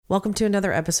Welcome to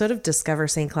another episode of Discover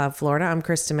St. Cloud, Florida. I'm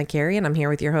Kristen McCary, and I'm here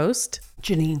with your host,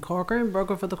 Janine Corcoran,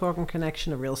 broker for the Corcoran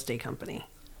Connection, a real estate company.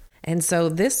 And so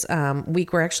this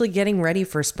week, we're actually getting ready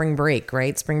for spring break,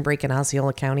 right? Spring break in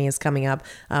Osceola County is coming up.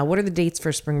 What are the dates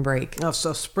for spring break?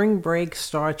 So spring break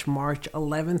starts March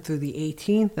 11th through the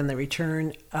 18th, and they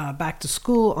return back to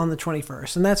school on the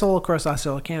 21st. And that's all across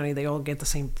Osceola County. They all get the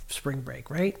same spring break,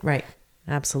 right? Right.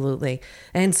 Absolutely.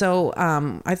 And so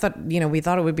I thought, we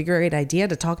thought it would be a great idea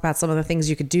to talk about some of the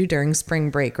things you could do during spring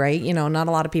break, right? Not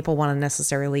a lot of people want to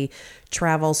necessarily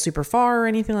travel super far or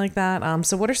anything like that.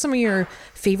 So what are some of your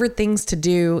favorite things to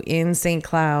do in St.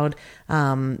 Cloud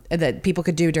that people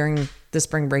could do during the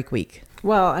spring break week?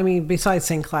 Well, I mean, besides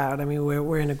St. Cloud, I mean,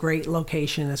 we're in a great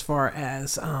location as far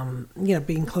as,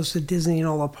 being close to Disney and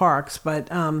all the parks. But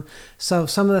so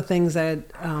some of the things that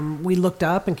we looked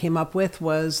up and came up with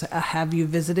was, have you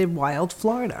visited Wild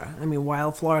Florida? I mean,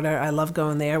 Wild Florida, I love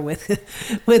going there with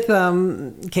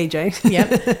KJ.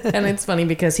 Yep. And it's funny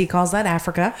because he calls that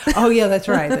Africa. Oh, yeah, that's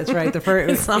right. That's right. The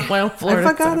first, it's not Wild Florida.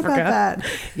 I forgot about that.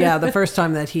 Yeah, the first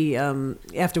time that he,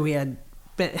 after we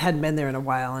hadn't been there in a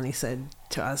while, and he said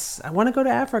to us, I want to go to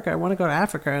Africa.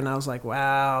 And I was like,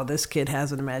 wow, this kid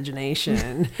has an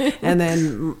imagination. And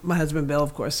then my husband Bill,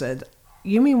 of course, said,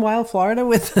 you mean Wild Florida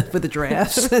with the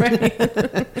giraffes?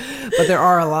 But there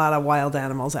are a lot of wild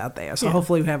animals out there, so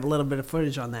hopefully we have a little bit of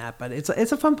footage on that. But it's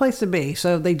a fun place to be.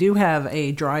 So they do have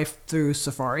a drive-through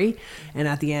safari, and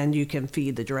at the end you can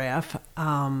feed the giraffe.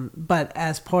 But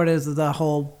as part of the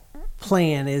whole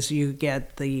plan is you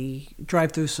get the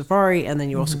drive-through safari, and then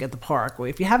you also get the park. Well,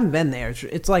 if you haven't been there,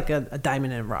 it's like a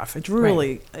diamond in the rough. It's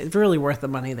really worth the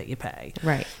money that you pay.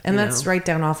 Right, and that's right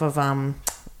down off of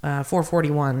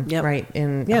 441, right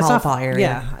in the Holopaw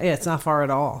area. Yeah, it's not far at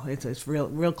all. It's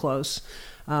real close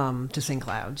to St.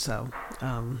 Cloud. So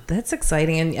that's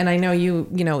exciting, and I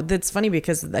know that's funny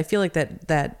because I feel like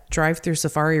that drive-through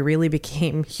safari really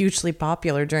became hugely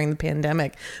popular during the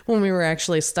pandemic when we were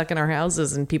actually stuck in our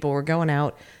houses and people were going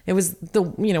out. It was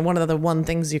one of the one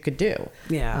things you could do,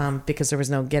 because there was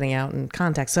no getting out and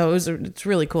contact. So it's a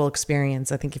really cool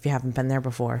experience, I think, if you haven't been there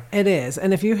before. It is.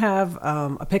 And if you have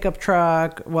a pickup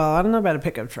truck, well, I don't know about a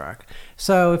pickup truck.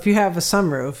 So if you have a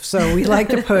sunroof, so we like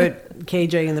to put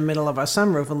KJ in the middle of our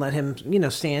sunroof and let him,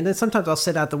 stand. And sometimes I'll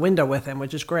sit out the window with him,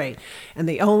 which is great. And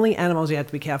the only animals you have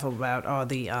to be careful about are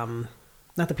the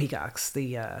not the peacocks.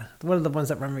 What are the ones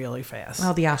that run really fast?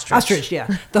 Oh, the ostrich. Ostrich, yeah.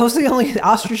 Those are the only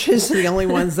ostriches are the only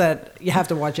ones that you have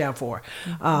to watch out for.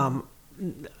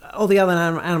 All the other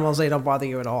animals, they don't bother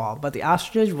you at all. But the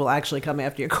ostrich will actually come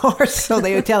after your car. So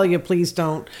they would tell you, please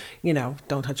don't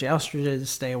touch the ostriches,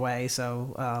 stay away.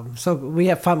 So we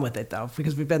have fun with it, though,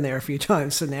 because we've been there a few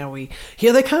times. So now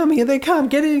here they come,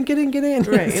 get in.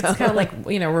 Right. It's kind of like,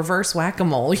 reverse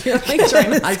whack-a-mole. You're like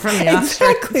trying to hide from the ostrich.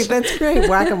 Exactly. That's great.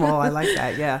 Whack-a-mole. I like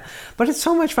that. Yeah. But it's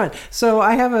so much fun. So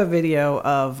I have a video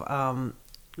of,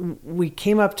 we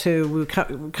came up to, we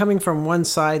were coming from one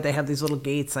side. They have these little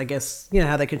gates, I guess,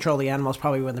 how they control the animals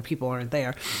probably when the people aren't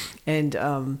there.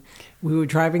 And we were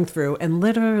driving through, and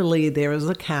literally there was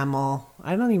a camel.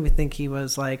 I don't even think he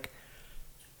was like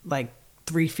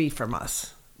 3 feet from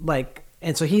us.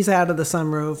 And so he's out of the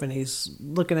sunroof and he's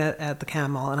looking at the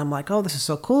camel, and I'm like, oh, this is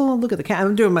so cool. Look at the camel.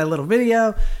 I'm doing my little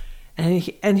video.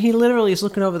 And he literally is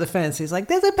looking over the fence. He's like,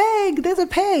 there's a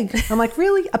pig. I'm like,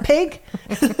 really? A pig?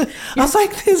 I was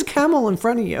like, there's a camel in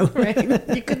front of you.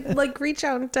 Right. You could reach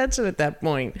out and touch it at that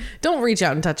point. Don't reach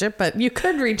out and touch it, but you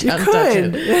could reach out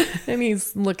and touch it. And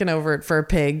he's looking over it for a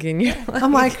pig. And you're like,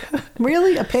 I'm like,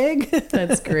 really? A pig?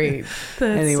 That's great.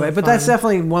 That's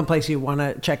definitely one place you want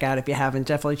to check out if you haven't.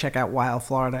 Definitely check out Wild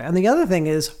Florida. And the other thing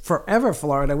is Forever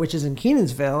Florida, which is in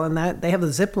Kenansville, and that they have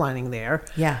the zip lining there.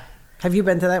 Yeah. Have you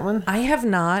been to that one? I have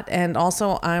not, and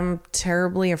also I'm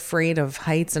terribly afraid of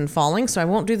heights and falling, so I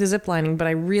won't do the zip lining, but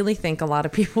I really think a lot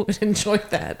of people would enjoy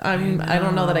that. I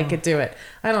don't know that I could do it.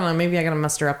 I don't know, maybe I gotta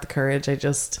muster up the courage. I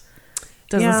just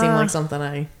doesn't seem like something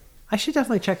I should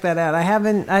definitely check that out.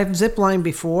 I've zip lined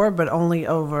before, but only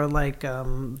over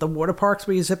the water parks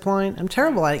where you zip line. I'm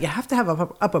terrible at it. You have to have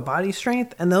upper body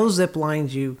strength, and those zip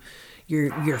lines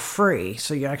you're free,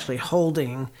 so you're actually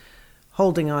holding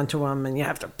onto them, and you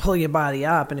have to pull your body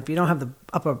up. And if you don't have the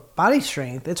upper body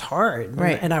strength, it's hard.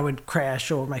 Right. And I would crash,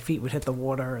 or my feet would hit the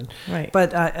water. Right.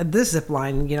 But this zip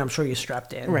line, I'm sure you're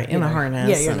strapped in. Right, in a harness.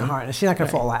 Yeah, you're in a harness. You're not going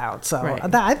to fall out. So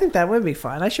I think that would be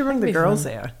fun. I should bring the girls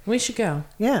there. We should go.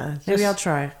 Yeah. Maybe I'll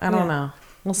try. I don't know.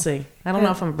 We'll see. I don't know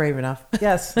if I'm brave enough.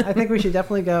 Yes, I think we should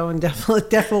definitely go and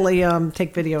definitely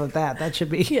take video of that. That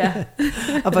should be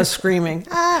of us screaming.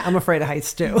 I'm afraid of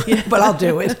heights too, but I'll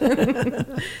do it.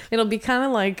 It'll be kind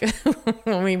of like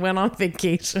when we went on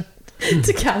vacation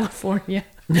to California.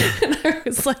 And I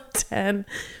was like 10.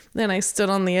 Then I stood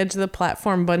on the edge of the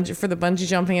platform for the bungee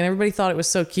jumping, and everybody thought it was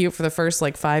so cute for the first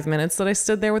like 5 minutes that I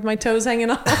stood there with my toes hanging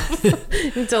off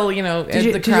until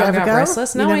the crowd got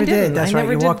restless. No, I didn't. I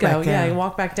never did go. Yeah, I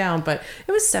walked back down, but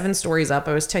it was 7 stories up.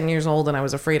 I was 10 years old and I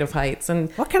was afraid of heights.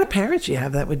 And what kind of parents do you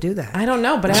have that would do that? I don't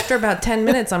know, but after about 10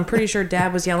 minutes, I'm pretty sure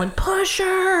Dad was yelling, "Push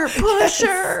her, push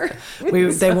her."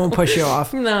 They won't push you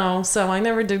off. No, so I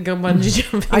never did go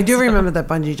bungee jumping. I do remember that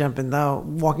bungee jumping though,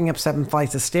 walking up 7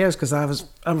 flights of stairs because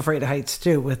I'm afraid of heights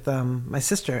too with my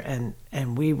sister, and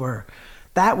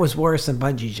that was worse than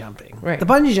bungee jumping. Right. The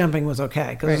bungee jumping was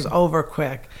okay because it was over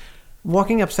quick.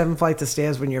 Walking up 7 flights of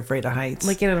stairs when you're afraid of heights,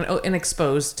 like in an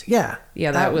exposed. Yeah,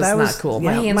 that was not cool.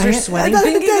 Yeah, my hands are sweating.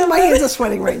 My hands are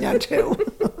sweating right now too.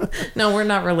 No, we're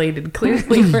not related.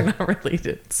 Clearly, we're not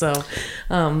related. So,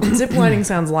 zip lining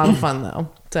sounds a lot of fun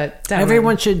though.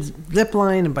 Everyone should zip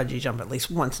line and bungee jump at least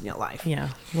once in your life. Yeah.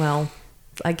 Well,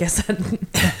 I guess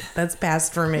that's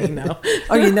past for me now.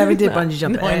 Oh, you never did bungee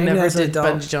jump? No, I never did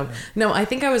bungee jump. No, I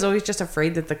think I was always just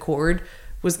afraid that the cord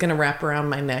was going to wrap around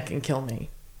my neck and kill me.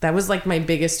 That was like my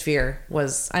biggest fear.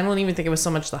 I don't even think it was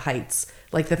so much the heights,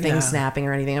 like the thing snapping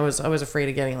or anything. I was afraid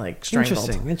of getting like strangled.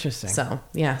 Interesting. So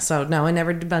yeah, no, I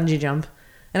never did bungee jump,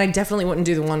 and I definitely wouldn't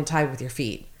do the one tied with your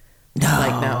feet.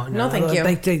 No, thank you.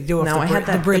 They do I had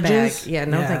that the bridges. The bag.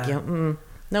 Yeah, thank you.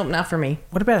 Nope, not for me.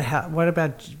 What about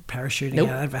parachuting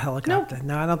out of a helicopter? Nope.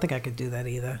 No, I don't think I could do that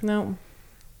either. No.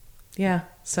 Yeah,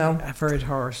 so I've heard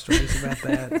horror stories about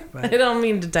that. But. I don't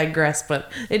mean to digress,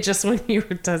 but it just when you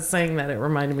were saying that, it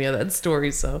reminded me of that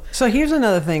story. So here's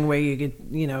another thing where you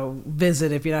could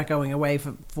visit if you're not going away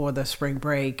for the spring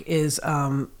break is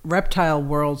Reptile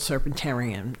World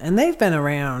Serpentarium, and they've been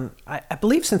around I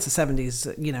believe since the 70s.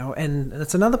 And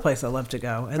it's another place I love to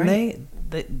go, and right.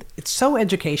 It's so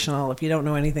educational if you don't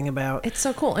know anything about. It's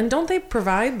so cool, and don't they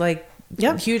provide like.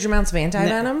 Yep. Huge amounts of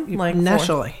anti-venom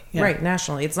nationally. Right,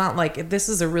 nationally. It's not like this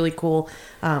is a really cool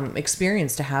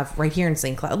experience to have right here in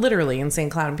St. Cloud, literally in St.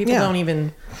 Cloud, and people don't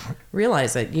even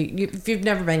realize it. If you've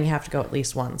never been, you have to go at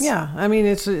least once. Yeah, I mean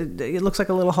it looks like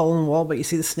a little hole in the wall, but you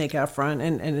see the snake out front,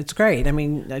 and it's great. I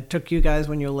mean, I took you guys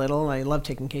when you were little. I love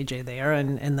taking KJ there,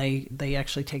 and they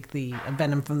actually take the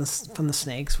venom from the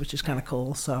snakes, which is kind of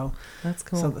cool. So that's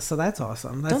cool. So that's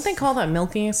awesome. Don't they call that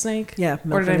milking a snake? Yeah.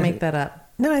 Or did I make that up?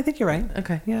 No, I think you're right.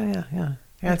 Okay. Yeah.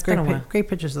 It's great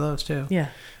pictures of those too. Yeah.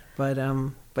 But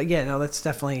yeah, no, that's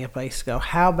definitely a place to go.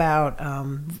 How about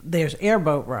there's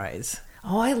airboat rides?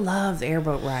 Oh, I love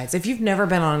airboat rides. If you've never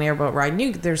been on an airboat ride,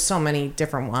 there's so many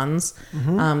different ones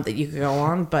that you could go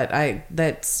on. But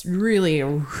that's really a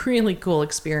really cool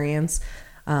experience.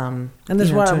 And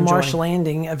there's Marsh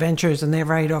Landing Adventures, and they're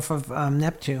right off of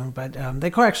Neptune. But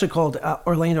they're actually called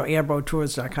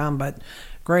OrlandoAirboatTours.com. But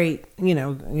great,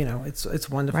 it's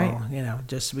wonderful, right.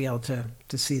 Just to be able to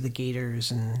see the gators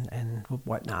and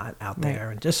whatnot out there,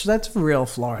 right. And just that's real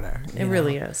Florida. It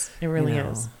really is. It really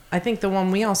is. I think the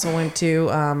one we also went to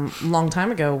a long time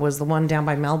ago was the one down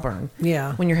by Melbourne.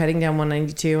 Yeah. When you're heading down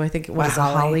 192, I think it was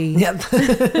Holly. Yep.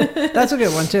 That's a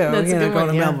good one too. That's a good one,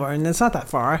 to Melbourne. It's not that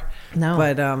far. No.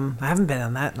 But I haven't been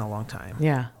on that in a long time.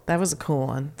 Yeah. That was a cool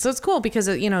one. So it's cool because,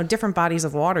 different bodies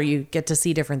of water, you get to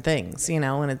see different things,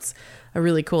 and it's a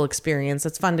really cool experience.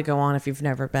 It's fun to go on if you've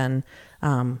never been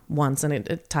once, and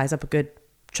it ties up a good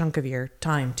chunk of your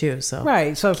time too. So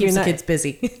right. So if keeps the kids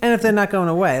busy. And if they're not going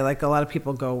away, like a lot of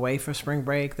people go away for spring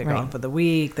break, they're gone for the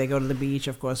week, they go to the beach.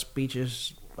 Of course,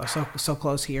 beaches are so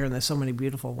close here, and there's so many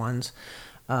beautiful ones.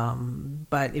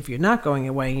 But if you're not going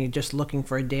away and you're just looking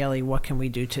for a daily, what can we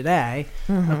do today?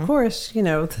 Of course,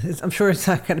 I'm sure it's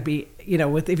not going to be,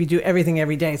 if you do everything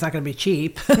every day, it's not going to be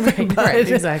cheap. Right,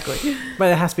 exactly.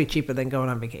 But it has to be cheaper than going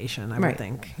on vacation, I would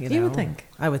think. You would think.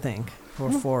 I would think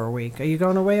for a week. Are you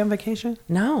going away on vacation?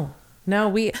 No,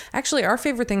 we actually, our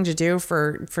favorite thing to do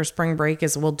for spring break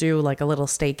is we'll do like a little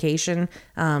staycation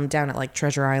down at like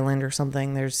Treasure Island or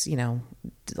something. There's,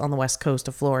 on the west coast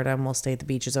of Florida, and we'll stay at the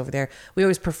beaches over there. We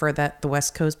always prefer the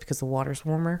west coast because the water's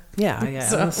warmer. Yeah.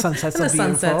 So, and the sunsets and are the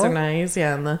beautiful. Sunsets are nice.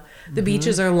 Yeah, and the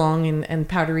beaches are long and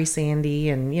powdery sandy,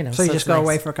 and So you just go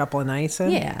away for a couple of nights.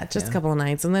 Then? Yeah, just a couple of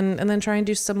nights, and then try and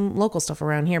do some local stuff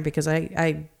around here because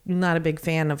I'm not a big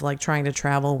fan of like trying to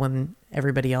travel when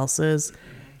everybody else is.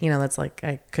 That's like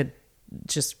I could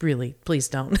just really please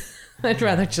don't. I'd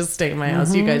rather just stay in my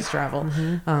house. You guys travel,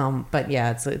 but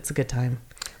yeah, it's a good time.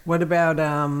 What about,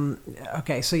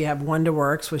 so you have Wonder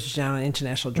Works, which is down on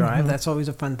International Drive. That's always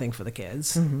a fun thing for the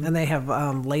kids. And they have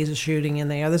laser shooting in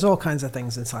there. There's all kinds of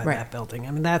things inside that building.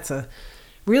 I mean,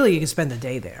 really, you can spend the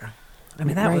day there. I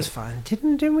mean, that was fun.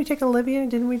 Didn't we take Olivia?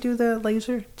 Didn't we do the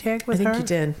laser tag with her? I think you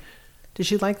did. Did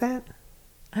she like that?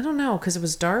 I don't know, because it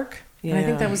was dark. Yeah. And I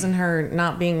think Yeah. that was in her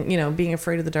not being, being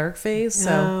afraid of the dark phase.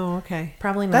 So Oh, okay.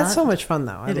 probably not. That's so much fun,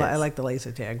 though. I It is. like the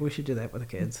laser tag. We should do that with the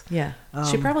kids. Yeah.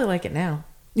 She'd probably like it now.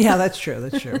 Yeah, that's true.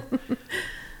 That's true.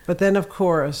 But then, of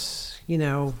course,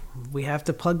 we have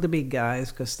to plug the big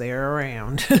guys because they're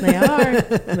around. They are.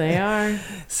 They are.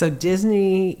 So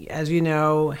Disney, as you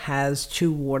know, has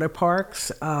 2 water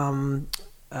parks. You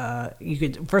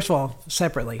could, first of all,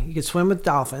 separately, you could swim with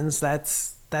dolphins.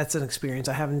 That's an experience.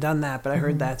 I haven't done that, but I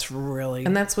heard that's really...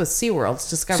 And that's with SeaWorld's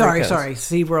Discovery Cove. Sorry.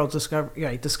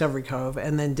 SeaWorld Discovery Cove.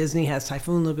 And then Disney has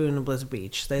Typhoon Lagoon and Blizzard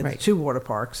Beach. They have 2 water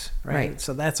parks, right?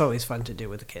 So that's always fun to do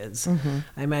with the kids.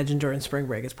 I imagine during spring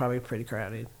break, it's probably pretty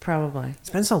crowded. Probably. It's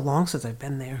been so long since I've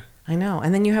been there. I know.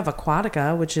 And then you have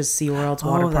Aquatica, which is SeaWorld's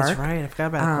water park. Oh, that's right. I forgot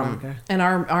about Aquatica. And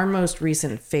our most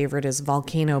recent favorite is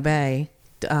Volcano Bay.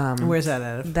 Where's that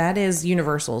at? That is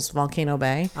Universal's Volcano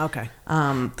Bay. Okay.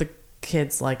 The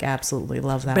kids absolutely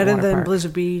love that. Better water than park.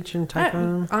 Blizzard Beach and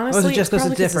Typhoon? Honestly, or is it just because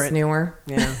it's different? It's newer.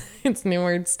 Yeah. It's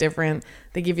newer. It's different.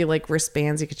 They give you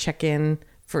wristbands. You could check in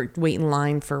wait in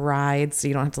line for rides, so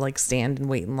you don't have to stand and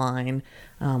wait in line.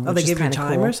 They give you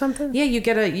time cool. or something? Yeah, you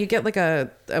get a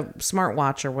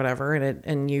smartwatch or whatever,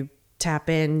 and you tap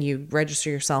in, you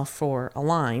register yourself for a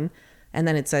line. And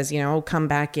then it says, come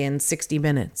back in 60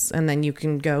 minutes. And then you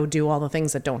can go do all the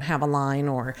things that don't have a line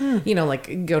or,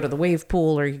 go to the wave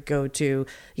pool or you go to,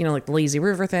 the lazy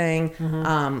river thing.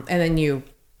 And then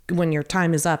when your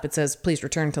time is up, it says, please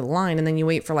return to the line. And then you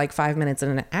wait for 5 minutes in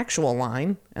an actual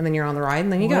line. And then you're on the ride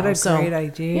and then you go. What a great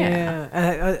idea.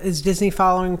 Yeah. Is Disney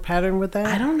following pattern with that?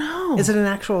 I don't know. Is it an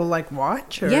actual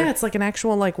watch? Or? Yeah, it's an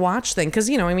actual watch thing. Because,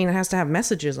 it has to have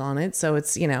messages on it. So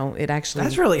it's, it actually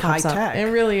That's really pops high up. tech.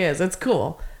 It really is. It's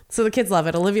cool. So the kids love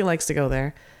it. Olivia likes to go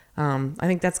there. I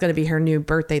think that's going to be her new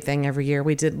birthday thing every year.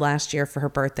 We did last year for her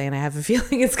birthday, and I have a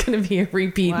feeling it's going to be a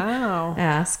repeat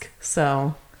ask.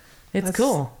 So that's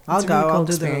cool. I'll go. Really cool I'll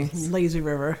do experience. the lazy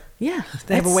river. Yeah.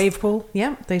 They have a wave pool?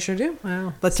 Yeah, they sure do.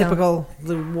 Wow. The typical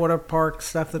the water park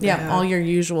stuff that they have. All your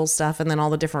usual stuff, and then all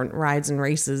the different rides and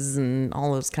races and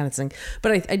all those kind of things.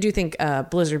 But I do think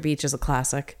Blizzard Beach is a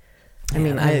classic.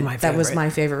 That was my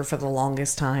favorite for the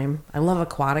longest time. I love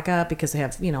Aquatica because they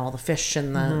have, all the fish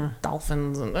and the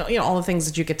dolphins and, all the things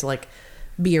that you get to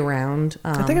be around.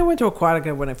 I think I went to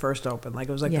Aquatica when it first opened. It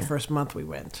was the first month we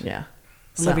went. Yeah.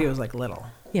 Olivia was little.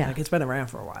 Yeah. It's been around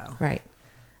for a while. Right.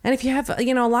 And if you have,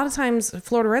 a lot of times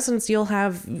Florida residents, you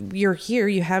have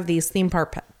these theme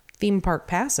park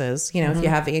passes, if you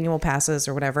have annual passes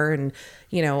or whatever, and,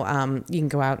 you can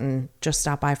go out and just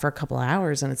stop by for a couple of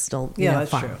hours and it's still,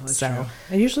 that's fun. true. That's true.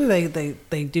 And usually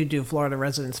they do Florida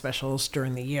resident specials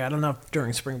during the year. I don't know if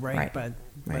during spring break, but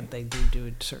they do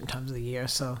it certain times of the year.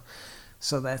 So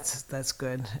that's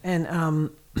good. And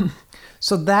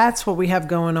so that's what we have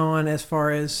going on as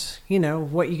far as,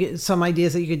 what you get, some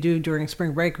ideas that you could do during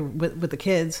spring break with the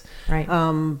kids. Right.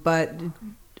 But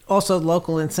also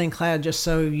local in St. Cloud, just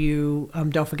so you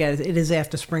don't forget, it is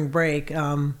after spring break.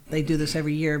 They do this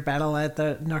every year, Battle at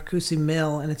the Narcoossee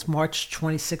Mill, and it's March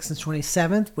 26th and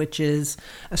 27th, which is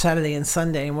a Saturday and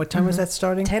Sunday. And what time was that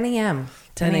starting? 10 a.m.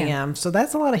 10 a.m. So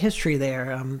that's a lot of history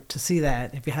there to see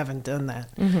that if you haven't done that.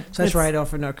 So that's right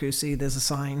off of Narcoossee. There's a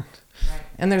sign.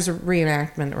 And there's a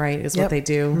reenactment, right, is what they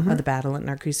do of the battle at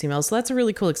Narcoossee Mill. So that's a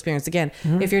really cool experience. Again,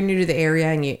 if you're new to the area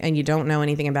and you don't know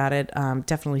anything about it,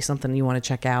 definitely something you want to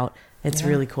check out. It's a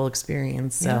really cool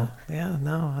experience. So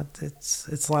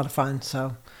it's a lot of fun.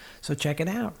 So check it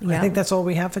out. Yeah. I think that's all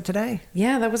we have for today.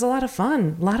 Yeah, that was a lot of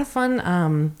fun. A lot of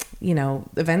fun,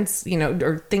 events,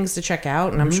 or things to check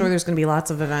out. And I'm sure there's going to be lots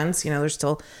of events. They're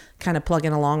still kind of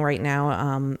plugging along right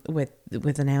now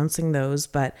with announcing those.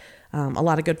 But a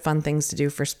lot of good fun things to do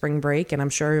for spring break. And I'm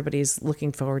sure everybody's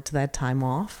looking forward to that time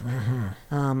off.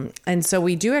 And so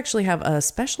we do actually have a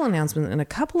special announcement in a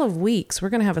couple of weeks. We're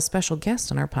going to have a special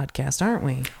guest on our podcast, aren't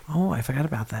we? Oh, I forgot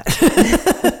about that.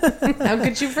 How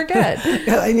could you forget?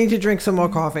 I need to drink some more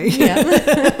coffee.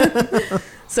 Yeah.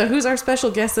 So who's our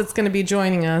special guest that's going to be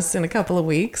joining us in a couple of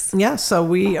weeks? Yeah, so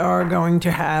we are going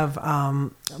to have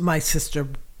my sister,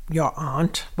 your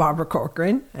aunt, Barbara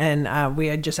Corcoran, and we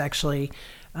had just actually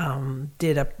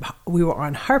we were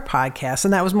on her podcast,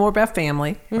 and that was more about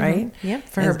family, right? Yeah,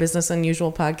 for her Business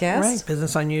Unusual podcast. Right,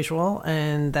 Business Unusual,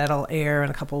 and that'll air in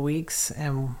a couple of weeks,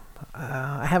 and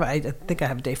I think I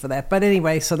have a date for that. But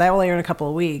anyway, so that will air in a couple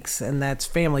of weeks, and that's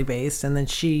family based. And then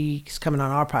she's coming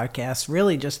on our podcast,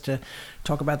 really just to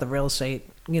talk about the real estate,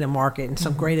 market and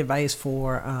some great advice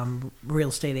for real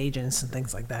estate agents and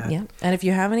things like that. Yeah, and if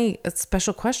you have any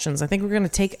special questions, I think we're going to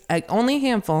take only a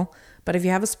handful, But if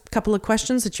you have a couple of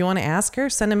questions that you want to ask her,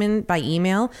 send them in by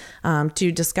email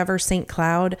to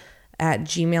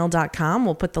discoverstcloud@gmail.com.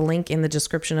 We'll put the link in the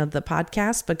description of the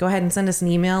podcast, but go ahead and send us an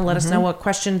email. Let us know what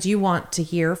questions you want to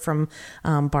hear from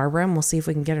Barbara, and we'll see if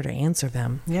we can get her to answer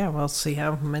them. Yeah, we'll see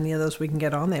how many of those we can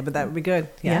get on there, but that would be good.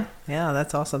 Yeah,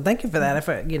 that's awesome. Thank you for that. I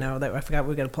forgot we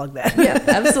were going to plug that. Yeah,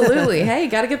 absolutely. Hey,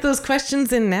 got to get those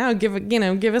questions in now.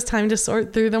 Give us time to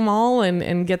sort through them all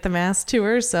and get them asked to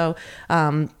her. So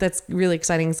that's really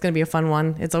exciting. It's going to be a fun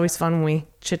one. It's always fun when we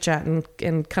chit chat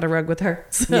and cut a rug with her.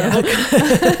 So,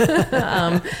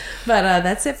 but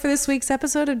that's it for this week's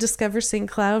episode of Discover St.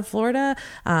 Cloud, Florida.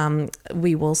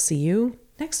 We will see you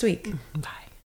next week. Bye.